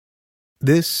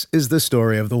This is the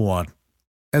story of the one.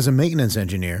 As a maintenance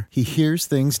engineer, he hears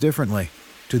things differently.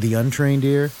 To the untrained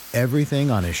ear,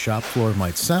 everything on his shop floor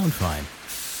might sound fine,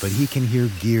 but he can hear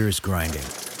gears grinding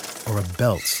or a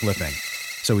belt slipping.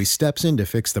 So he steps in to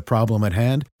fix the problem at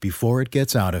hand before it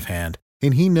gets out of hand.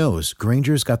 And he knows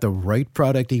Grainger's got the right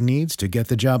product he needs to get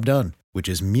the job done, which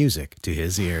is music to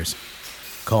his ears.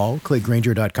 Call, click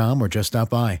Grainger.com, or just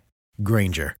stop by.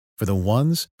 Grainger, for the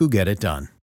ones who get it done.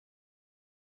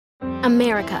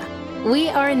 America. We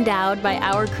are endowed by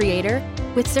our Creator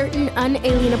with certain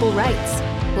unalienable rights: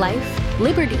 life,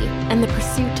 liberty, and the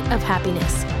pursuit of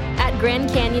happiness. At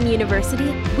Grand Canyon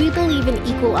University, we believe in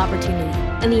equal opportunity,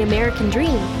 and the American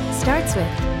dream starts with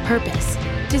purpose.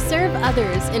 To serve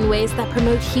others in ways that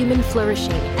promote human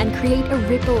flourishing and create a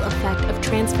ripple effect of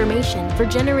transformation for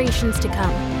generations to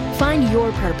come. Find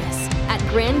your purpose at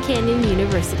Grand Canyon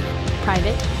University.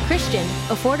 Private, Christian,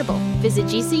 affordable. Visit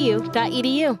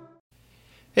gcu.edu.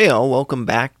 Hey all, welcome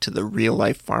back to the Real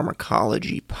Life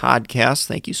Pharmacology Podcast.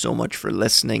 Thank you so much for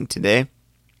listening today.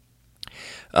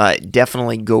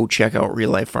 Definitely go check out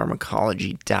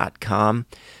reallifepharmacology.com.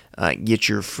 Get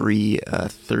your free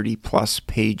 30-plus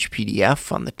page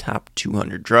PDF on the top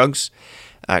 200 drugs.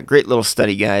 Great little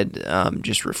study guide,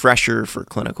 just refresher for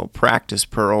clinical practice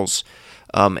pearls,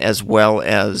 as well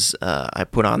as I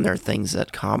put on there things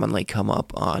that commonly come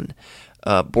up on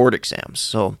board exams.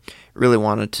 So really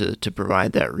wanted to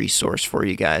provide that resource for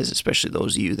you guys, especially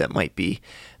those of you that might be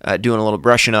doing a little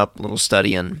brushing up, a little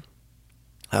studying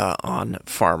on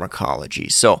pharmacology.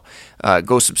 So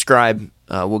go subscribe.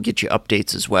 We'll get you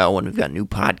updates as well when we've got new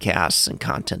podcasts and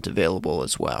content available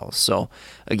as well. So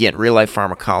again,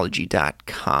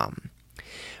 reallifepharmacology.com.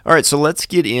 All right, so let's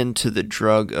get into the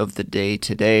drug of the day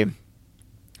today,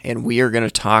 and we are going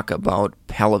to talk about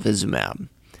palivizumab.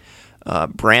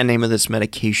 Brand name of this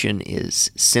medication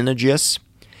is Synagis,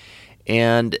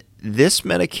 and this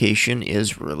medication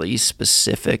is really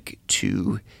specific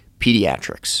to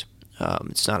pediatrics.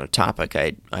 It's not a topic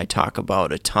I talk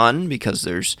about a ton because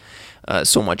there's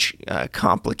so much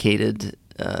complicated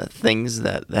things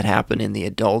that happen in the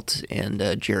adult and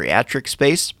geriatric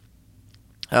space.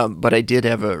 But I did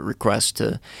have a request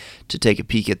to take a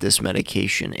peek at this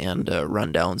medication and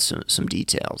run down some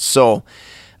details. So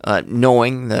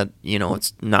knowing that,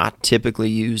 it's not typically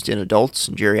used in adults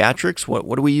and geriatrics,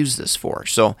 what do we use this for?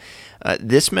 So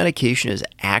this medication is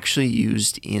actually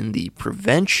used in the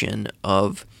prevention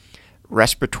of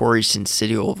respiratory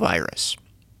syncytial virus.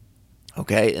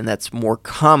 Okay, and that's more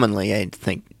commonly, I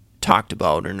think, talked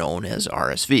about or known as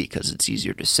RSV because it's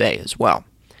easier to say as well.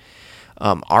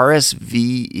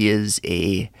 RSV is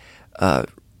a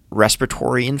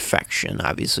respiratory infection,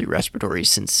 obviously respiratory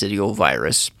syncytial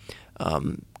virus,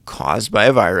 caused by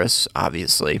a virus,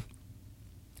 obviously.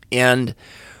 And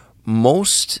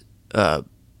most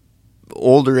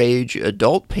older age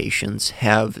adult patients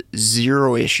have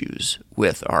zero issues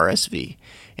with RSV.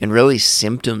 And really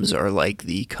symptoms are like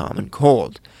the common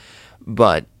cold.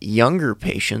 But younger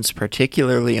patients,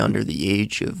 particularly under the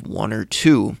age of 1 or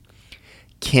 2,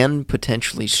 can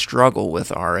potentially struggle with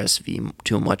RSV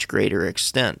to a much greater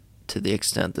extent, to the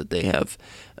extent that they have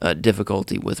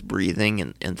difficulty with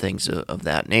breathing and things of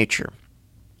that nature.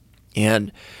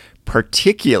 And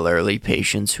particularly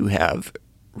patients who have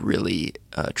really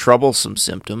troublesome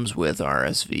symptoms with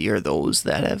RSV are those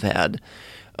that have had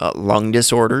lung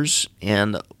disorders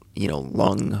and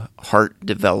lung heart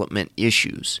development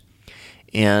issues.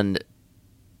 And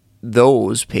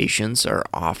those patients are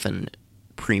often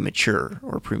premature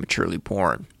or prematurely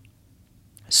born.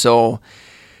 So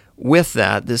with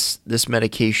that, this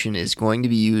medication is going to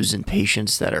be used in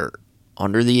patients that are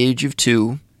under the age of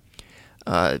 2,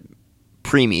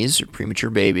 preemies or premature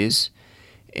babies,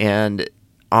 and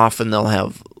often they'll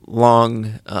have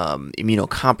lung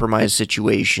immunocompromised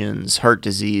situations, heart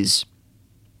disease,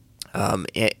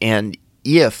 and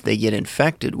if they get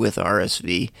infected with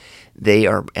RSV, they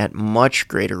are at much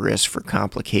greater risk for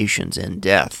complications and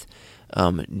death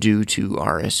due to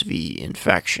RSV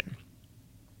infection.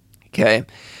 Okay,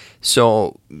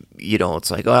 so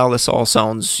it's like, well, this all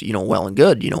sounds well and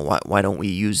good. Why don't we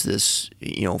use this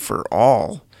for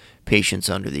all patients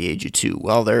under the age of 2?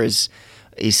 Well, there is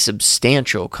a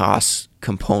substantial cost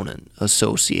component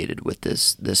associated with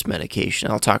this medication.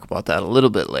 I'll talk about that a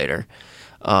little bit later.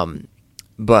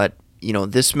 But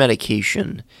this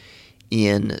medication,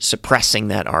 in suppressing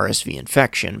that RSV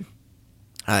infection,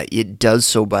 it does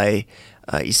so by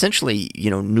essentially,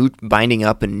 binding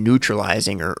up and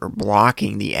neutralizing or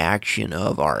blocking the action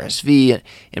of RSV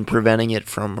and preventing it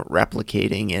from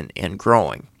replicating and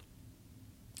growing.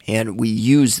 And we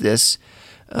use this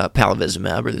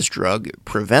palivizumab, or this drug,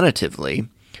 preventatively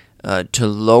to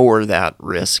lower that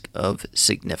risk of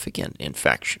significant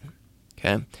infection.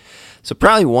 Okay, so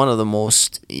probably one of the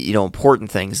most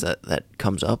important things that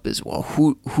comes up is, well,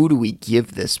 who do we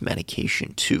give this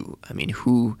medication to? I mean,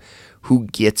 who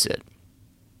gets it?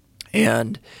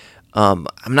 And I'm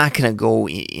not going to go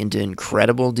into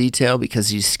incredible detail because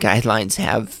these guidelines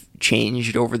have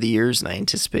changed over the years, and I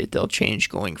anticipate they'll change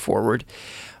going forward.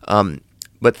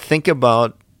 But think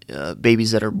about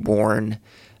babies that are born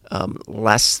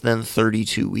less than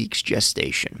 32 weeks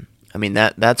gestation. I mean,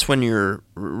 that's when you're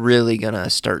really going to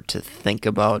start to think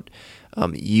about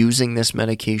using this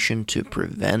medication to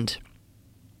prevent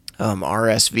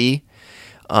RSV,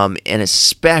 and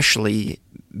especially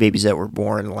babies that were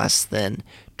born less than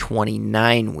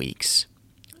 29 weeks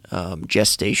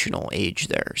gestational age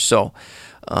there. So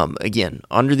again,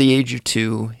 under the age of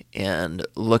 2 and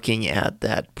looking at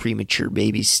that premature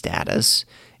baby status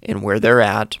and where they're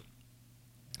at.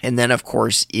 And then, of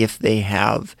course, if they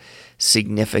have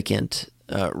significant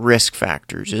risk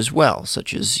factors as well,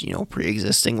 such as,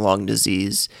 pre-existing lung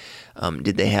disease,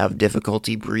 did they have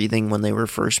difficulty breathing when they were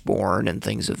first born, and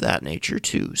things of that nature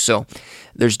too. So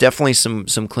there's definitely some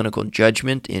clinical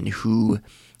judgment in who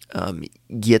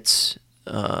gets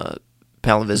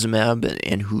palivizumab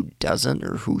and who doesn't,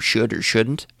 or who should or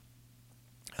shouldn't.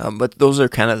 But those are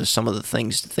kind of some of the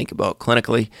things to think about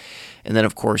clinically. And then,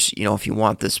 of course, if you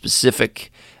want the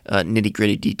specific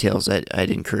nitty-gritty details, I'd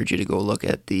encourage you to go look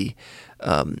at the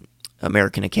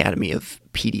American Academy of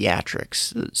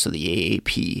Pediatrics, so the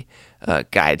AAP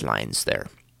guidelines there.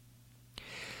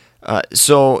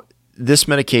 So this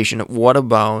medication, what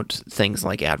about things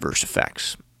like adverse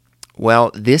effects?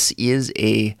 Well, this is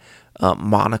a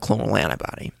monoclonal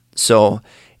antibody.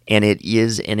 And it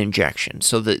is an injection.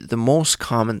 So the most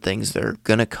common things that are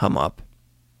going to come up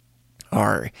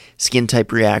are skin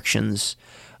type reactions,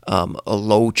 a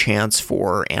low chance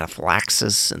for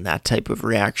anaphylaxis and that type of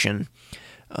reaction,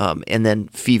 and then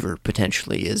fever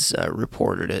potentially is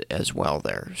reported as well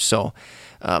there. So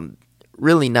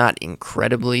really not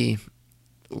incredibly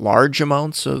large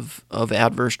amounts of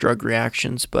adverse drug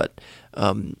reactions, but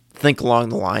think along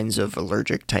the lines of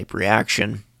allergic type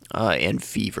reaction and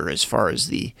fever as far as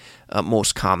the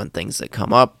most common things that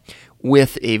come up,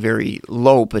 with a very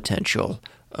low potential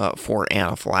for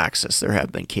anaphylaxis. There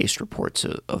have been case reports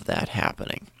of that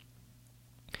happening.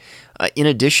 In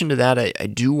addition to that, I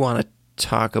do want to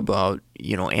talk about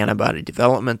antibody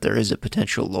development. There is a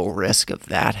potential low risk of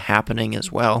that happening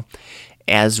as well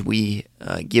as we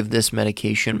give this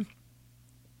medication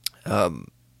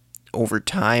over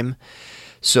time.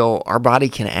 So our body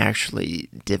can actually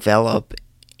develop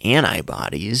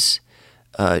antibodies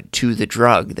to the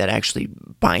drug that actually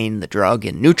bind the drug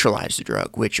and neutralize the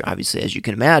drug, which obviously, as you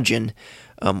can imagine,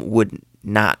 would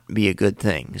not be a good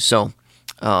thing. So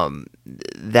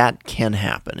that can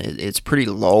happen. It's pretty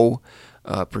low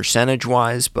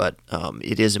percentage-wise, but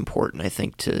it is important, I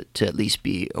think, to at least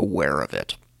be aware of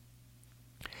it.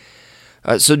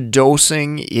 So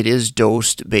dosing, it is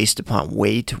dosed based upon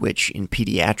weight, which in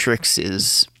pediatrics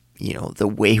is the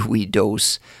way we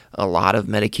dose a lot of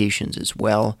medications as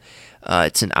well.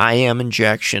 It's an IM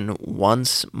injection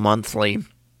once monthly,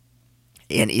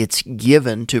 and it's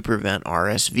given to prevent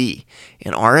RSV.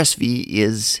 And RSV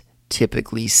is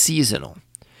typically seasonal.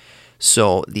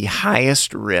 So the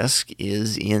highest risk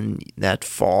is in that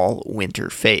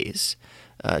fall-winter phase,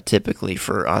 typically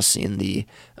for us in the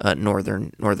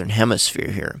northern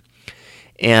hemisphere here.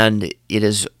 And it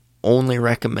is only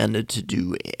recommended to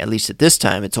do, at least at this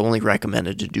time, it's only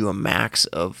recommended to do a max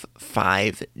of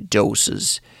 5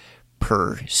 doses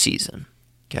per season.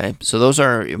 Okay, so those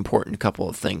are important couple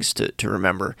of things to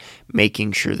remember,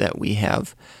 making sure that we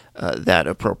have that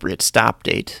appropriate stop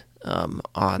date on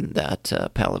that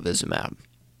palivizumab.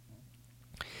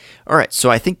 All right, so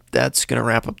I think that's going to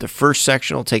wrap up the first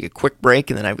section. I'll take a quick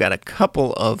break, and then I've got a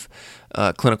couple of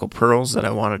clinical pearls that I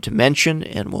wanted to mention,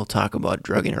 and we'll talk about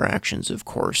drug interactions, of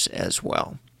course, as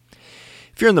well.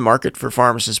 If you're in the market for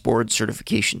Pharmacist Board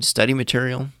certification study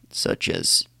material, such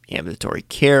as ambulatory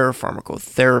care,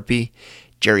 pharmacotherapy,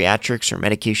 geriatrics, or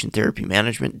medication therapy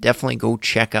management, definitely go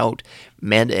check out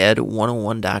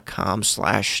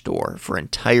meded101.com/store for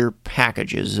entire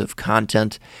packages of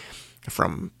content,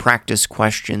 from practice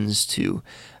questions to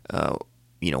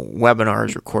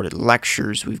webinars, recorded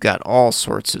lectures. We've got all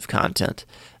sorts of content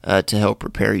to help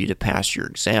prepare you to pass your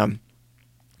exam.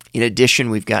 In addition,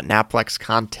 we've got NAPLEX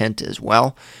content as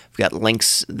well. We've got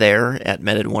links there at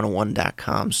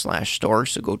meded101.com/store,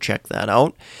 so go check that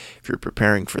out if you're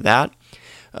preparing for that.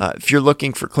 If you're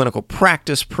looking for clinical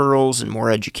practice pearls and more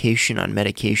education on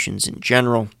medications in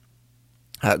general,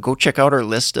 go check out our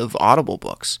list of Audible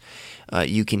books.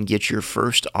 you can get your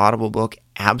first Audible book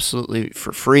absolutely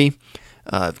for free.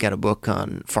 I've got a book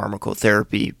on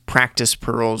pharmacotherapy practice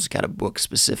pearls, got a book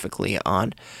specifically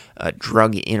on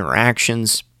drug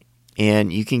interactions,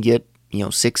 and you can get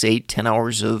 6, 8, 10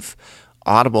 hours of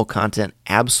Audible content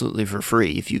absolutely for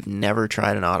free if you've never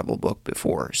tried an Audible book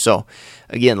before. So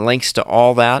again, links to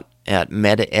all that at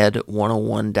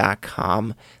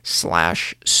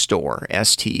meded101.com/store,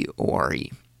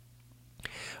 S-T-O-R-E.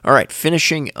 All right,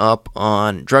 finishing up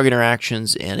on drug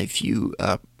interactions and a few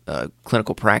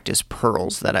clinical practice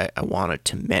pearls that I wanted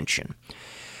to mention.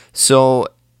 So,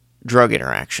 drug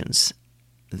interactions.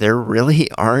 There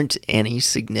really aren't any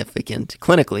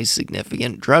clinically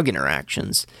significant drug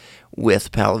interactions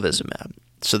with palivizumab.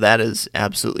 So that is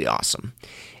absolutely awesome.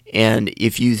 And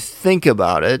if you think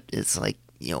about it, it's like,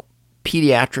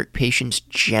 pediatric patients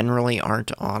generally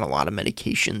aren't on a lot of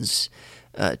medications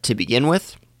to begin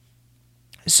with.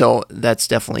 So that's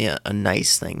definitely a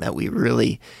nice thing that we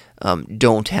really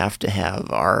don't have to have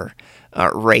our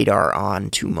radar on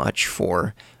too much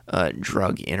for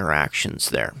drug interactions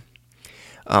there.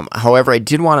 However, I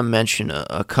did want to mention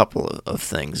a couple of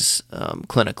things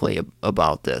clinically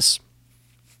about this.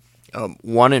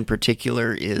 One in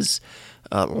particular is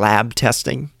lab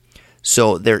testing.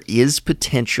 So there is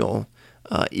potential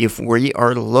if we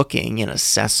are looking and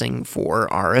assessing for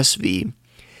RSV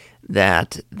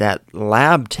that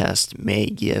lab test may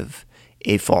give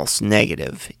a false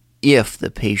negative if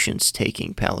the patient's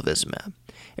taking palivizumab.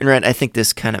 And right, I think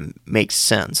this kind of makes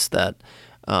sense that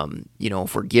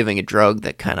if we're giving a drug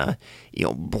that kind of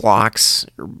blocks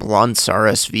or blunts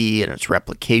RSV and its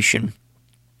replication,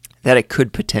 that it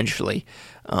could potentially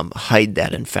hide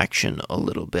that infection a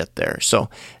little bit there. So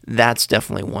that's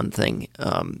definitely one thing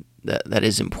that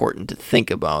is important to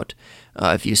think about.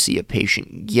 If you see a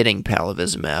patient getting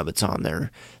palivizumab, it's on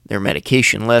their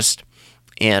medication list,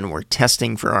 and we're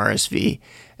testing for RSV,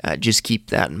 just keep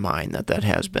that in mind, that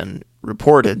has been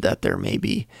reported that there may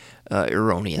be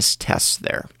erroneous tests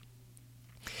there.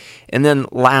 And then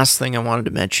last thing I wanted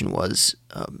to mention was,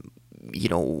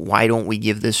 why don't we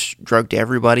give this drug to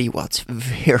everybody? Well, it's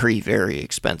very, very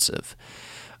expensive.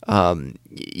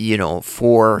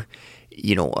 For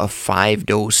a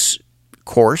 5-dose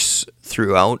course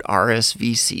throughout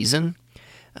RSV season,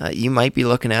 you might be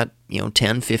looking at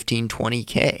 10, 15,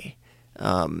 20K.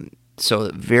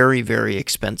 So very, very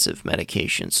expensive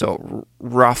medication. So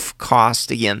rough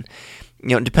cost, again,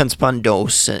 it depends upon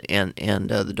dose and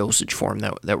the dosage form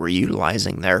that we're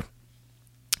utilizing there.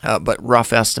 But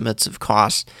rough estimates of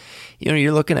cost,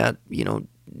 you're looking at $2,000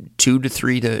 to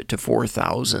 $3,000 to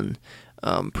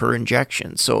 $4,000 per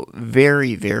injection. So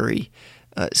very, very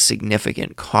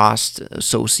significant cost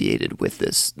associated with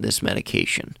this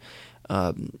medication.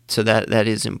 So that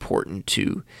is important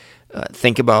to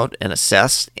think about and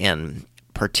assess, and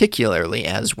particularly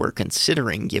as we're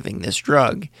considering giving this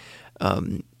drug,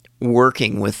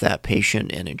 working with that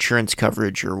patient and insurance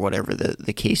coverage or whatever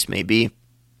the case may be,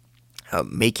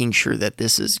 making sure that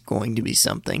this is going to be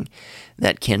something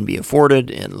that can be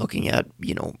afforded, and looking at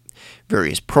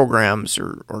various programs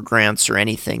or grants or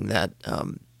anything that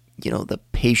the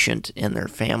patient and their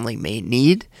family may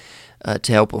need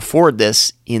to help afford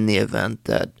this in the event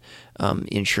that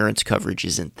insurance coverage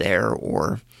isn't there,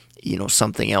 or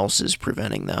something else is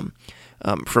preventing them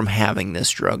from having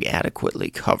this drug adequately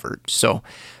covered. So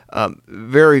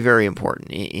very, very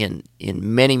important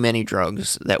in many, many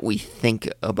drugs that we think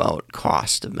about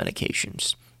cost of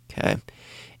medications, okay?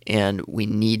 And we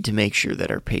need to make sure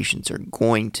that our patients are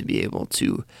going to be able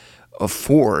to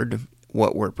afford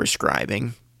what we're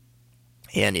prescribing.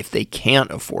 And if they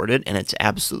can't afford it, and it's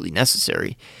absolutely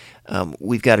necessary,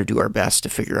 we've got to do our best to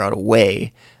figure out a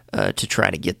way to try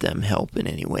to get them help in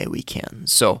any way we can.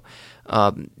 So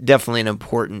definitely an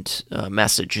important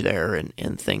message there,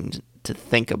 and things to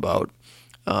think about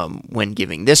when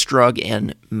giving this drug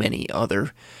and many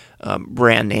other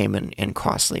brand name and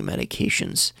costly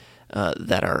medications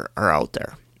that are out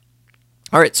there.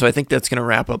 All right, so I think that's going to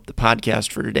wrap up the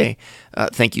podcast for today.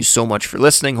 Thank you so much for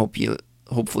listening.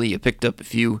 Hopefully you picked up a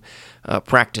few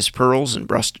practice pearls and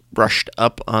brushed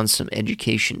up on some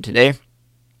education today.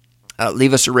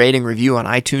 Leave us a rating review on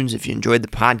iTunes if you enjoyed the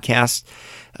podcast.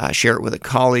 Share it with a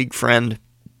colleague, friend,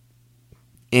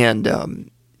 and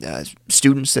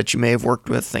students that you may have worked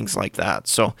with, things like that.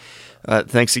 So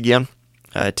thanks again.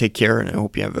 Take care, and I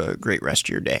hope you have a great rest of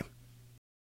your day.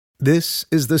 This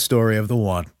is the story of the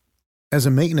one. As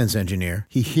a maintenance engineer,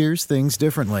 he hears things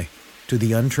differently. To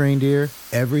the untrained ear,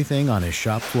 everything on his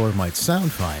shop floor might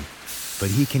sound fine,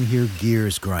 but he can hear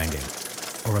gears grinding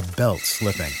or a belt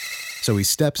slipping. So he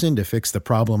steps in to fix the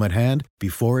problem at hand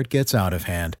before it gets out of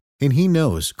hand. And he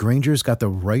knows Granger's got the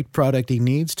right product he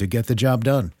needs to get the job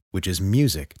done, which is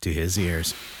music to his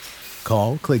ears.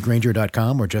 Call, click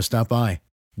Grainger.com, or just stop by.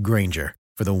 Grainger,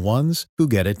 for the ones who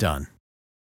get it done.